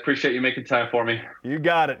 Thanks, guys. Appreciate you making time for me. You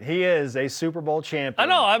got it. He is a Super Bowl champion. I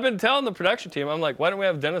know. I've been telling the production team, I'm like, why don't we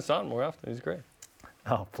have Dennis on more often? He's great.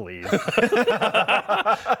 Oh, please.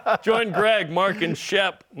 Join Greg, Mark, and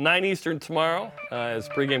Shep 9 Eastern tomorrow as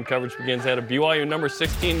pregame coverage begins at a BYU number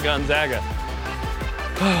 16 Gonzaga.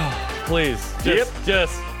 Please,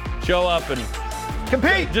 just show up and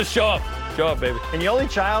compete. Just show up. Show up, baby. And Yoli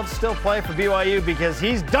Child still play for BYU because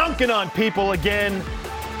he's dunking on people again.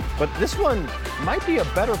 But this one might be a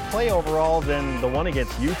better play overall than the one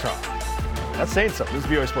against Utah. That's saying something. This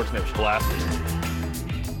is BYU Sports Nation. Blast.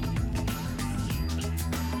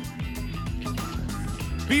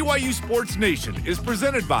 BYU Sports Nation is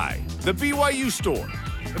presented by The BYU Store,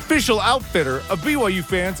 official outfitter of BYU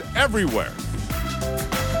fans everywhere.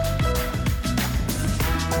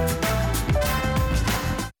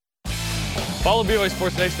 Follow BYU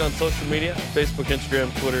Sports Nation on social media, Facebook,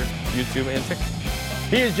 Instagram, Twitter, YouTube, and TikTok.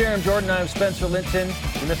 He is Jeremy Jordan. I'm Spencer Linton.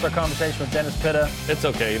 You missed our conversation with Dennis Pitta. It's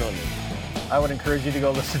okay. You don't need it. I would encourage you to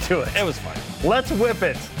go listen to it. It was fine. Let's whip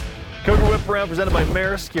it. Cougar Whip Around presented by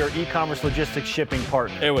Maersk, your e-commerce logistics shipping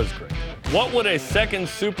partner. It was great. What would a second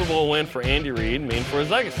Super Bowl win for Andy Reid mean for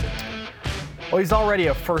his legacy? Well, he's already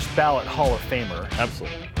a first ballot Hall of Famer.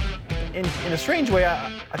 Absolutely. In a strange way,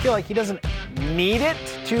 I feel like he doesn't need it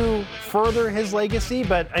to further his legacy,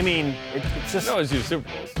 but I mean, it's just. No, it's use Super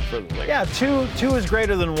Bowls for the legacy. Yeah, two is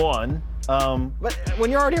greater than one. But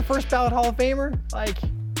when you're already a first ballot Hall of Famer, like,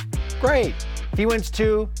 great. If he wins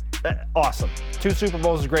two, awesome. 2 Super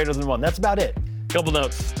Bowls is greater than one. That's about it. Couple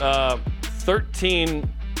notes. 13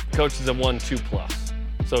 coaches have won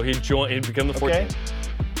 2+. So he'd become the 14th. Okay.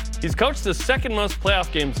 He's coached the second most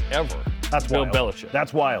playoff games ever. That's Bill wild. Belichick.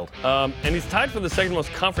 That's wild. And he's tied for the second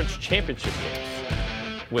most conference championship games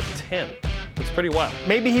with 10. That's pretty wild.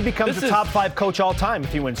 Maybe he becomes This the is- top 5 coach all time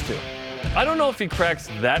if he wins 2. I don't know if he cracks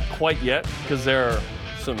that quite yet because there are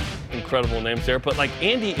some incredible names there, but like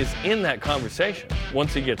Andy is in that conversation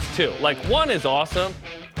once he gets 2. Like 1 is awesome,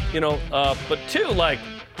 but 2, like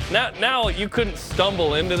now you couldn't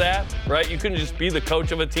stumble into that, right? You couldn't just be the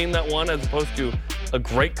coach of a team that won as opposed to a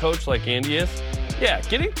great coach like Andy is. Yeah,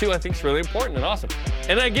 getting 2 I think is really important and awesome.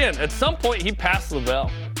 And again, at some point he passed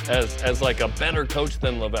Lavelle as like a better coach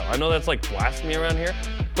than Lavelle. I know that's like blasphemy around here,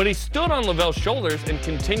 but he stood on Lavelle's shoulders and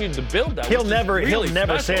continued to build that. He'll which is never really say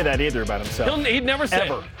special. that either about himself. He'd never say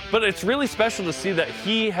Ever. it. But it's really special to see that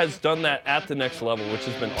he has done that at the next level, which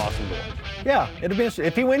has been awesome to watch. Yeah, it'll be interesting.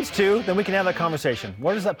 If he wins 2, then we can have that conversation.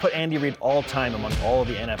 Where does that put Andy Reid all time among all of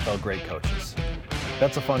the NFL great coaches?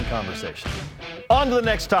 That's a fun conversation. On to the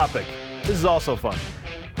next topic. This is also fun.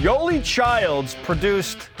 Yoli Childs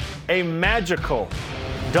produced a magical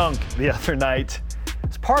dunk the other night.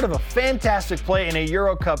 It's part of a fantastic play in a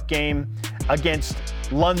Euro Cup game against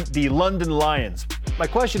the London Lions. My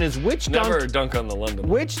question is, which Never dunk on the London.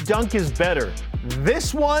 which dunk is better?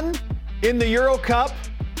 This one in the Euro Cup?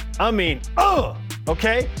 I mean,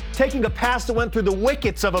 okay? Taking a pass that went through the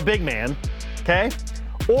wickets of a big man, okay?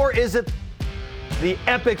 Or is it the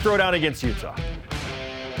epic throwdown against Utah?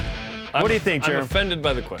 What do you think, I'm Jeremy? offended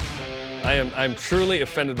by the question. I'm truly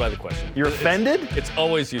offended by the question. You're offended? It's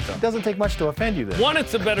always Utah. It doesn't take much to offend you then. 1,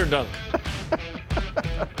 it's a better dunk.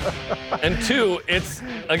 And 2, it's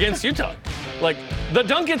against Utah. Like, the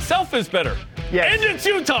dunk itself is better. Yes. And it's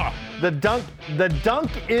Utah. The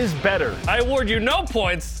dunk is better. I award you no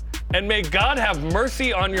points, and may God have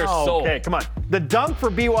mercy on your soul. Okay, come on. The dunk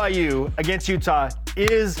for BYU against Utah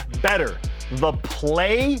is better. The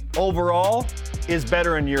play overall is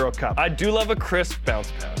better in Euro Cup. I do love a crisp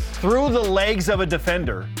bounce pass. Through the legs of a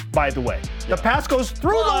defender, by the way. The pass goes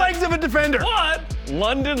through the What? legs of a defender. What?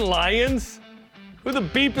 London Lions? Who the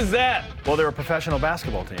beep is that? Well, they're a professional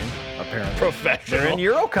basketball team, apparently. Professional. They're in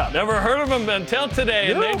Euro Cup. Never heard of them until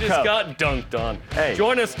today, and they Euro just Cup. got dunked on. Hey.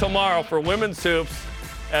 Join us tomorrow for Women's Hoops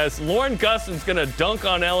as Lauren Gustin's going to dunk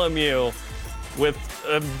on LMU with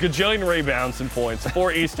a gajillion rebounds and points.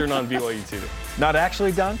 4 Eastern on BYU TV. Not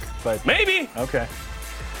actually dunk, but Maybe. okay.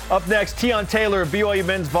 Up next, Tion Taylor of BYU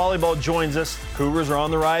men's volleyball joins us. Cougars are on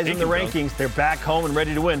the rise in the rankings. They're back home and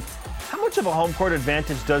ready to win. How much of a home court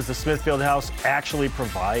advantage does the Smithfield House actually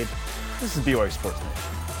provide? This is BYU Sports Nation.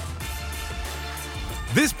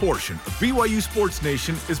 This portion of BYU Sports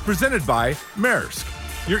Nation is presented by Maersk,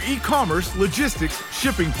 your e-commerce logistics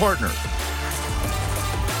shipping partner.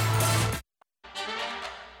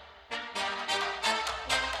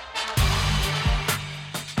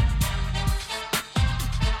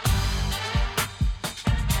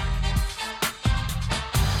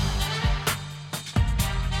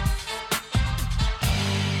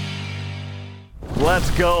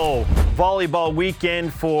 Let's go. Volleyball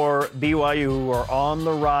weekend for BYU, who are on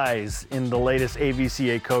the rise in the latest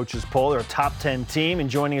AVCA coaches poll. They're a top 10 team, and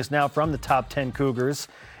joining us now from the top 10 Cougars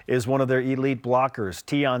is one of their elite blockers,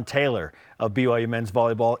 Tion Taylor of BYU men's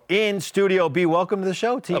volleyball in Studio B. Welcome to the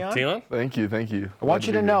show, Tion. Up, Tion? Thank you. I want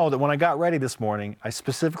you to know that when I got ready this morning, I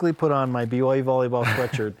specifically put on my BYU volleyball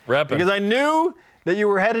sweatshirt Repping. because I knew that you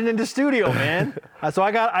were headed into studio, man. So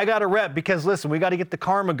I got a rep because, listen, we got to get the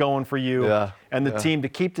karma going for you and the team to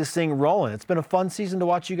keep this thing rolling. It's been a fun season to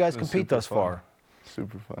watch you guys compete thus far.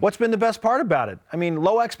 Super fun. What's been the best part about it? I mean,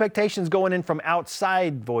 low expectations going in from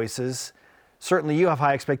outside voices. Certainly you have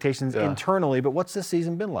high expectations internally, but what's this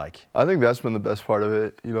season been like? I think that's been the best part of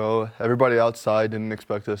it. You know, everybody outside didn't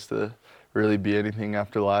expect us to really be anything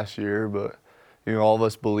after last year, but, you know, all of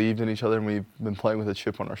us believed in each other and we've been playing with a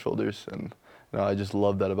chip on our shoulders. And, you know, I just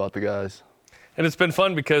love that about the guys. And it's been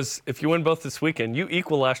fun because if you win both this weekend, you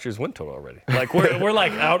equal last year's win total already. Like we're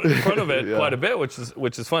like out in front of it quite a bit, which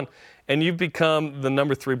is fun. And you've become the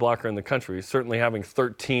number 3 blocker in the country. Certainly having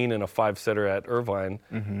 13 and a 5-setter at Irvine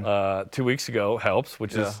 2 weeks ago helps,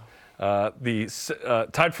 which is tied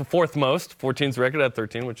for 4th most. 14's record at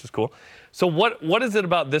 13, which is cool. So what is it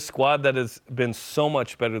about this squad that has been so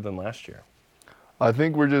much better than last year? I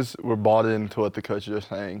think we're bought into what the coaches are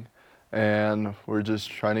saying, and we're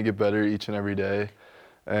just trying to get better each and every day,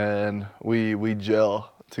 and we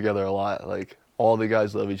gel together a lot. Like, all the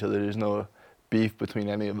guys love each other. There's no beef between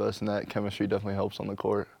any of us, and that chemistry definitely helps on the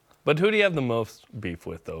court. But who do you have the most beef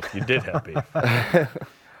with, though, if you did have beef?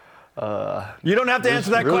 You don't have to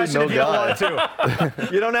answer that really question no if you don't guy. want to.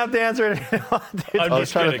 You don't have to answer it if you don't want to. I'm I was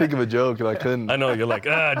just trying kidding. to think of a joke, and I couldn't. I know, you're like,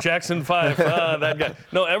 Jackson 5, that guy.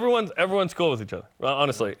 No, everyone's cool with each other,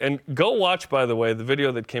 honestly. And go watch, by the way, the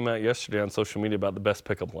video that came out yesterday on social media about the best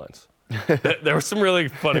pickup lines. There were some really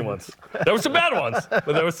funny ones. There were some bad ones, but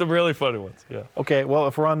there were some really funny ones, yeah. Okay, well,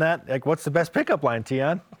 if we're on that, like, what's the best pickup line,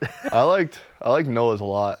 Tion? I liked Noah's a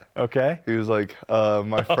lot. Okay. He was like,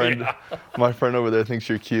 my friend over there thinks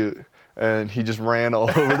you're cute. And he just ran all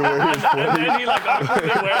over to where he was And pointing. then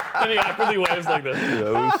he awkwardly waves like this. Yeah,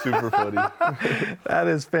 it was super funny. That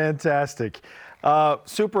is fantastic.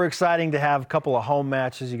 Super exciting to have a couple of home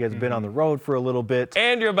matches. You guys have been on the road for a little bit.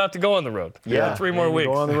 And you're about to go on the road. Yeah, 3 more and you weeks.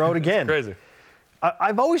 go on the road again. Crazy.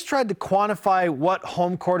 I've always tried to quantify what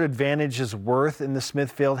home court advantage is worth in the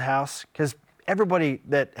Smith Fieldhouse, because everybody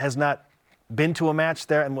that has not been to a match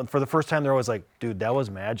there, and for the first time, they're always like, dude, that was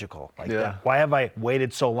magical. Like, Yeah. why have I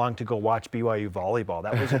waited so long to go watch BYU volleyball?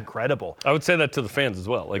 That was incredible. I would say that to the fans as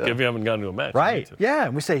well. Like, if you haven't gone to a match. you Right. need to. Yeah.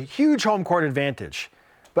 And we say huge home court advantage.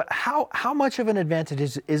 But how much of an advantage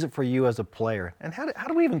is it for you as a player? And how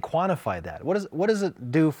do we even quantify that? What does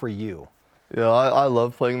it do for you? Yeah, I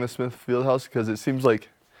love playing the Smith Fieldhouse because it seems like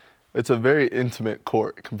it's a very intimate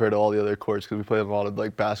court compared to all the other courts, because we play in a lot of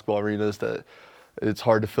like basketball arenas that it's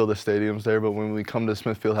hard to fill the stadiums there. But when we come to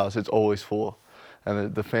Smith Fieldhouse, it's always full,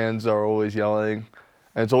 and the fans are always yelling.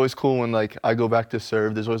 And it's always cool when, like, I go back to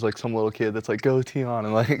serve, there's always, like, some little kid that's like, go Tion,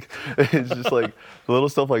 and, like, it's just, like, the little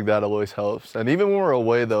stuff like that always helps. And even when we're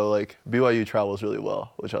away, though, like, BYU travels really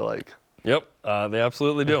well, which I like. Yep, they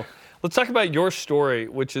absolutely do. Let's talk about your story,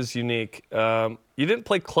 which is unique. You didn't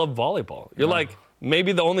play club volleyball. You're like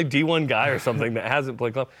maybe the only D1 guy or something that hasn't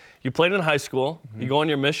played club. You played in high school, you go on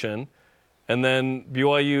your mission, and then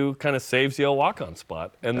BYU kind of saves you a walk-on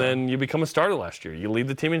spot. And then you become a starter last year. You lead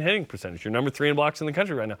the team in hitting percentage. You're number 3 in blocks in the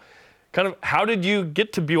country right now. Kind of, how did you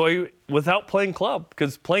get to BYU without playing club?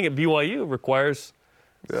 Because playing at BYU requires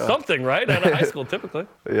something, right? Out of high school, typically.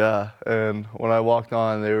 Yeah, and when I walked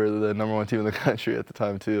on, they were the number 1 team in the country at the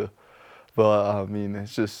time, too. But, I mean,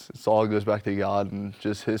 it's all goes back to God and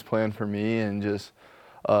just his plan for me, and just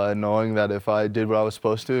knowing that if I did what I was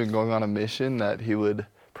supposed to and going on a mission, that he would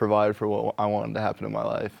provide for what I wanted to happen in my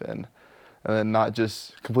life, and then not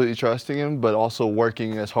just completely trusting him, but also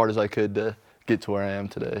working as hard as I could to get to where I am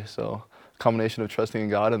today. So combination of trusting in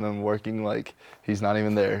God and then working like he's not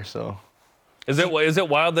even there. So Is it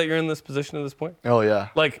wild that you're in this position at this point? oh yeah,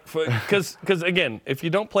 Like, because again, if you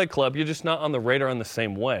don't play club, you're just not on the radar in the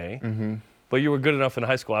same way. Mm-hmm. But you were good enough in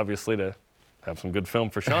high school, obviously, to have some good film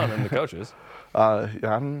for Sean and the coaches. yeah,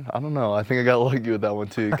 I don't know. I think I got lucky with that one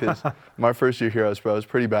too, because my first year here, I was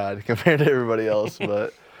pretty bad compared to everybody else.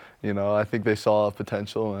 But you know, I think they saw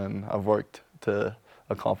potential, and I've worked to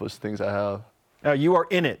accomplish things I have. Now, you are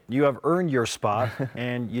in it. You have earned your spot,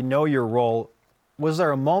 and you know your role. Was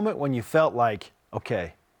there a moment when you felt like,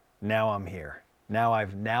 okay, now I'm here. Now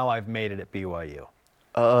I've made it at BYU?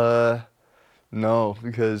 No,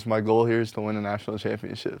 because my goal here is to win a national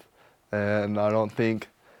championship, and I don't think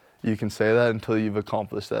you can say that until you've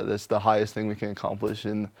accomplished that. That's the highest thing we can accomplish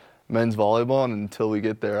in men's volleyball, and until we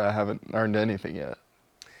get there, I haven't earned anything yet.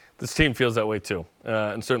 This team feels that way too,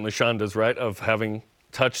 and certainly Sean does, right, of having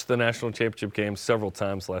touched the national championship game several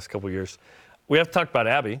times the last couple of years. We have to talk about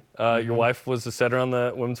Abby. Your wife was a setter on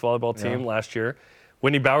the women's volleyball team last year.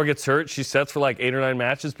 Whitney Bauer gets hurt. She sets for like 8 or 9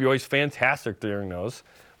 matches. BYU's fantastic during those.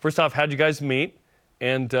 First off, how'd you guys meet?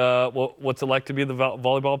 And what's it like to be the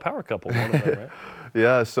volleyball power couple? One of them, right?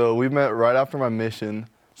 Yeah, so we met right after my mission.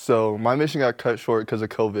 So my mission got cut short because of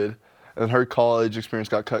COVID, and her college experience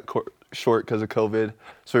got cut short because of COVID.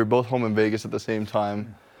 So we were both home in Vegas at the same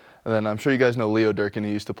time. And then I'm sure you guys know Leo Durkin,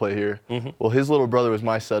 he used to play here. Mm-hmm. Well, his little brother was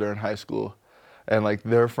my setter in high school. And like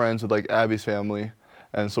they're friends with like Abby's family.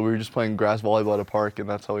 And so we were just playing grass volleyball at a park, and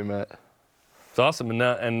that's how we met. It's awesome.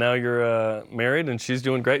 And now you're married, and she's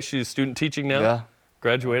doing great. She's student teaching now. Yeah.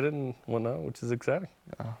 Graduated and whatnot, which is exciting.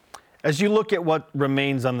 Yeah. As you look at what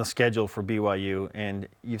remains on the schedule for BYU, and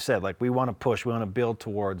you've said, like, we want to push, we want to build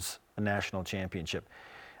towards a national championship.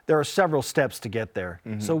 There are several steps to get there.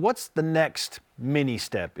 Mm-hmm. So what's the next mini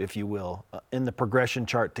step, if you will, in the progression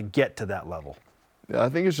chart to get to that level? Yeah, I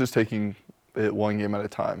think it's just taking it one game at a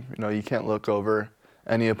time. You know, you can't look over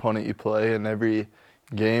any opponent you play, and every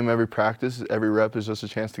game, every practice, every rep is just a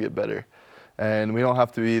chance to get better. And we don't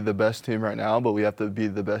have to be the best team right now, but we have to be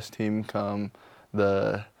the best team come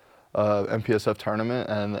the MPSF tournament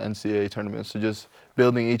and the NCAA tournament. So just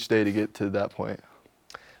building each day to get to that point.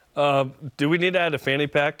 Do we need to add a fanny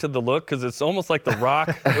pack to the look? Because it's almost like the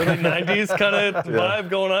rock, early 90s kind of vibe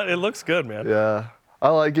going on. It looks good, man. Yeah, I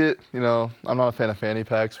like it. You know, I'm not a fan of fanny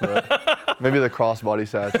packs, but maybe the crossbody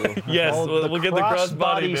satchel. Yes, we'll get the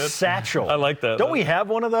crossbody satchel. I like that. Don't we have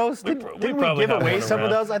one of those? Didn't we give away some of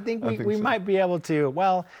those? I think we might be able to.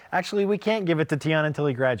 Well, actually, we can't give it to Tiana until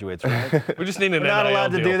he graduates, right? We just need an NIL We're not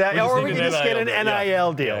allowed to do that. Or we can just get an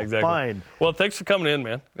NIL deal. Yeah, exactly. Fine. Well, thanks for coming in,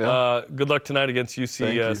 man. Yeah. Good luck tonight against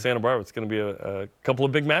UC Santa Barbara. It's going to be a couple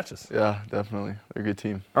of big matches. Yeah, definitely. They're a good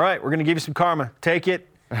team. All right, we're going to give you some karma. Take it,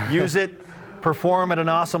 use it. Perform at an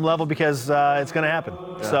awesome level because it's going to happen.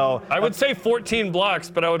 Yeah. So I would say 14 blocks,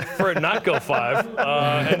 but I would prefer it not go 5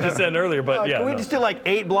 and just end earlier. But can we just do like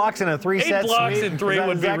 8 blocks in a 3-set? 8 blocks in 3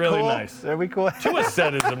 would be really cool? nice. Are we cool? 2 a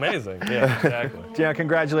set is amazing. Yeah, exactly. Yeah,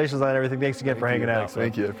 congratulations on everything. Thanks again for hanging out.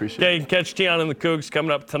 Thank you. I appreciate it. Yeah, you can catch Tiana and the Cougs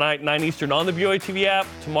coming up tonight, 9 Eastern on the BYU TV app.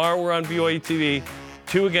 Tomorrow we're on BYU TV.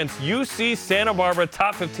 2 against UC Santa Barbara,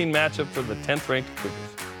 top 15 matchup for the 10th ranked Cougars.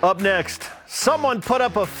 Up next, someone put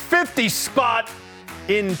up a 50 spot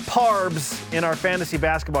in Parbs in our fantasy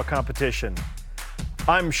basketball competition.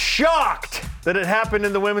 I'm shocked that it happened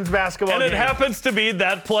in the women's basketball game. And it happens to be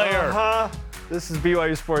that player. This is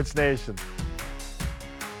BYU Sports Nation.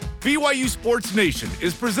 BYU Sports Nation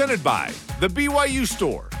is presented by The BYU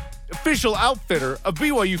Store, official outfitter of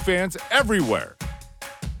BYU fans everywhere.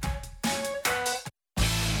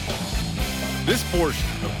 This portion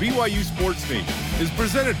of BYU Sports Nation is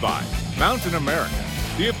presented by Mountain America,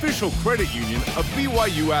 the official credit union of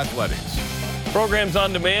BYU Athletics. Programs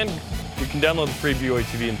on demand. You can download the free BYU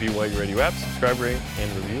TV and BYU Radio app, subscribe, rate,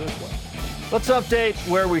 and review as well. Let's update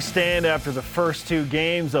where we stand after the first 2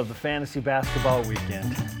 games of the fantasy basketball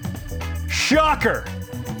weekend. Shocker!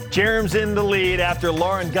 Jerem's in the lead after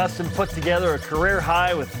Lauren Gustin put together a career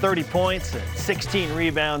high with 30 points and 16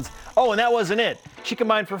 rebounds. Oh, and that wasn't it. She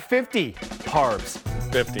combined for 50 Parbs.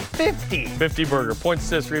 50 Burger. Points,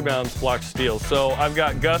 assists, rebounds, blocks, steals. So I've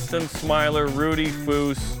got Gustin, Smiler, Rudy,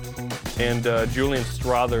 Foose, and Julian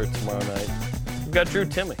Strother tomorrow night. We've got Drew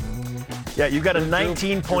Timme. Yeah, you've got a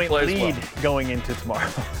 19-point lead going into tomorrow.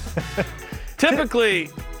 Typically,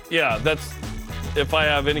 that's if I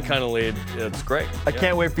have any kind of lead, it's great. I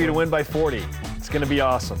can't wait for you to win by 40. It's going to be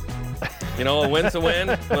awesome. You know, a win's a win,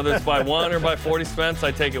 whether it's by 1 or by 40, Spence.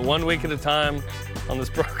 I take it 1 week at a time on this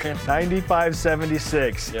program.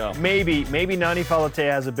 95-76. Yeah. Maybe Nani Falate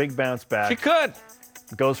has a big bounce back. She could.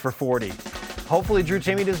 Goes for 40. Hopefully Drew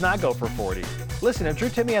Timme does not go for 40. Listen, if Drew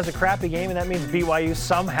Timme has a crappy game and that means BYU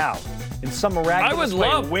somehow, in some miraculous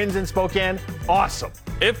way, wins in Spokane, awesome.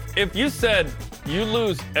 If you said you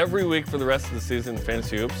lose every week for the rest of the season in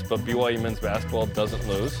fantasy hoops, but BYU men's basketball doesn't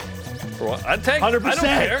lose, for what? I'd take 100%. I don't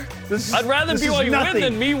care. I'd rather BYU win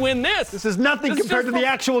than me win this. This is nothing compared to the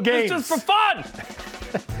actual games. It's just for fun.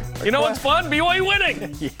 You know what's fun? BYU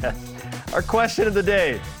winning. Yes. Our question of the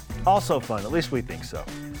day, also fun. At least we think so.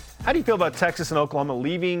 How do you feel about Texas and Oklahoma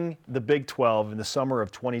leaving the Big 12 in the summer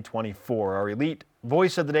of 2024? Our elite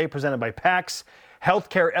voice of the day presented by PAX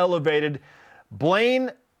Healthcare Elevated.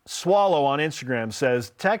 Blaine Swallow on Instagram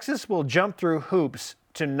says, Texas will jump through hoops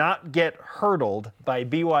to not get hurdled by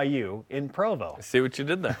BYU in Provo. I see what you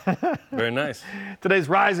did there. Very nice. Today's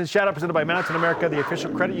Rise and Shout Out presented by Mountain America, the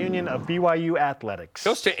official credit union of BYU Athletics.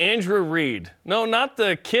 Goes to Andrew Reed. No, not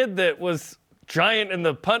the kid that was giant in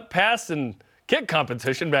the punt, pass, and kick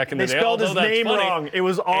competition back in the day. They spelled his name wrong. It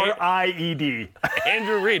was R-I-E-D.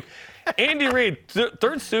 Andrew Reed. Andy Reid,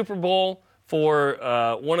 third Super Bowl for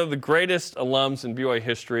one of the greatest alums in BYU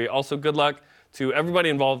history. Also, good luck to everybody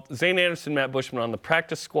involved. Zane Anderson, Matt Bushman on the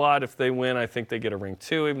practice squad. If they win, I think they get a ring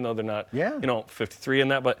too, even though they're not, 53 in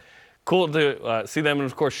that. But cool to see them. And,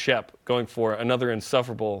 of course, Shep going for another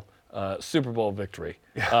insufferable Super Bowl victory.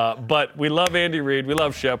 But we love Andy Reid. We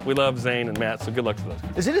love Shep. We love Zane and Matt. So good luck to those.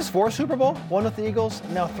 Is it his 4th Super Bowl? 1 with the Eagles,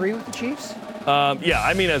 now 3 with the Chiefs?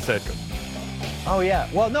 I mean as head coach. Oh, yeah.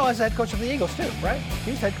 Well, no, as head coach of the Eagles, too, right?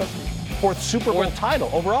 He was head coach of the 4th Super Bowl title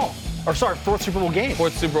overall. Or, sorry, 4th Super Bowl game.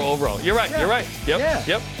 4th Super Bowl overall. You're right. Yeah. You're right. Yep. Yeah.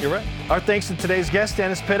 Yep. You're right. Our thanks to today's guests,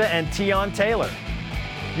 Dennis Pitta and Tion Taylor.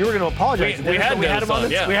 You were going to apologize. We had him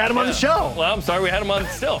on the show. Well, I'm sorry, we had him on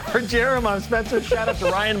still. For Jerem, I'm Spencer. Shout out to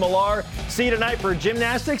Ryan Millar. See you tonight for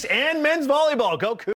gymnastics and men's volleyball. Go Cougs.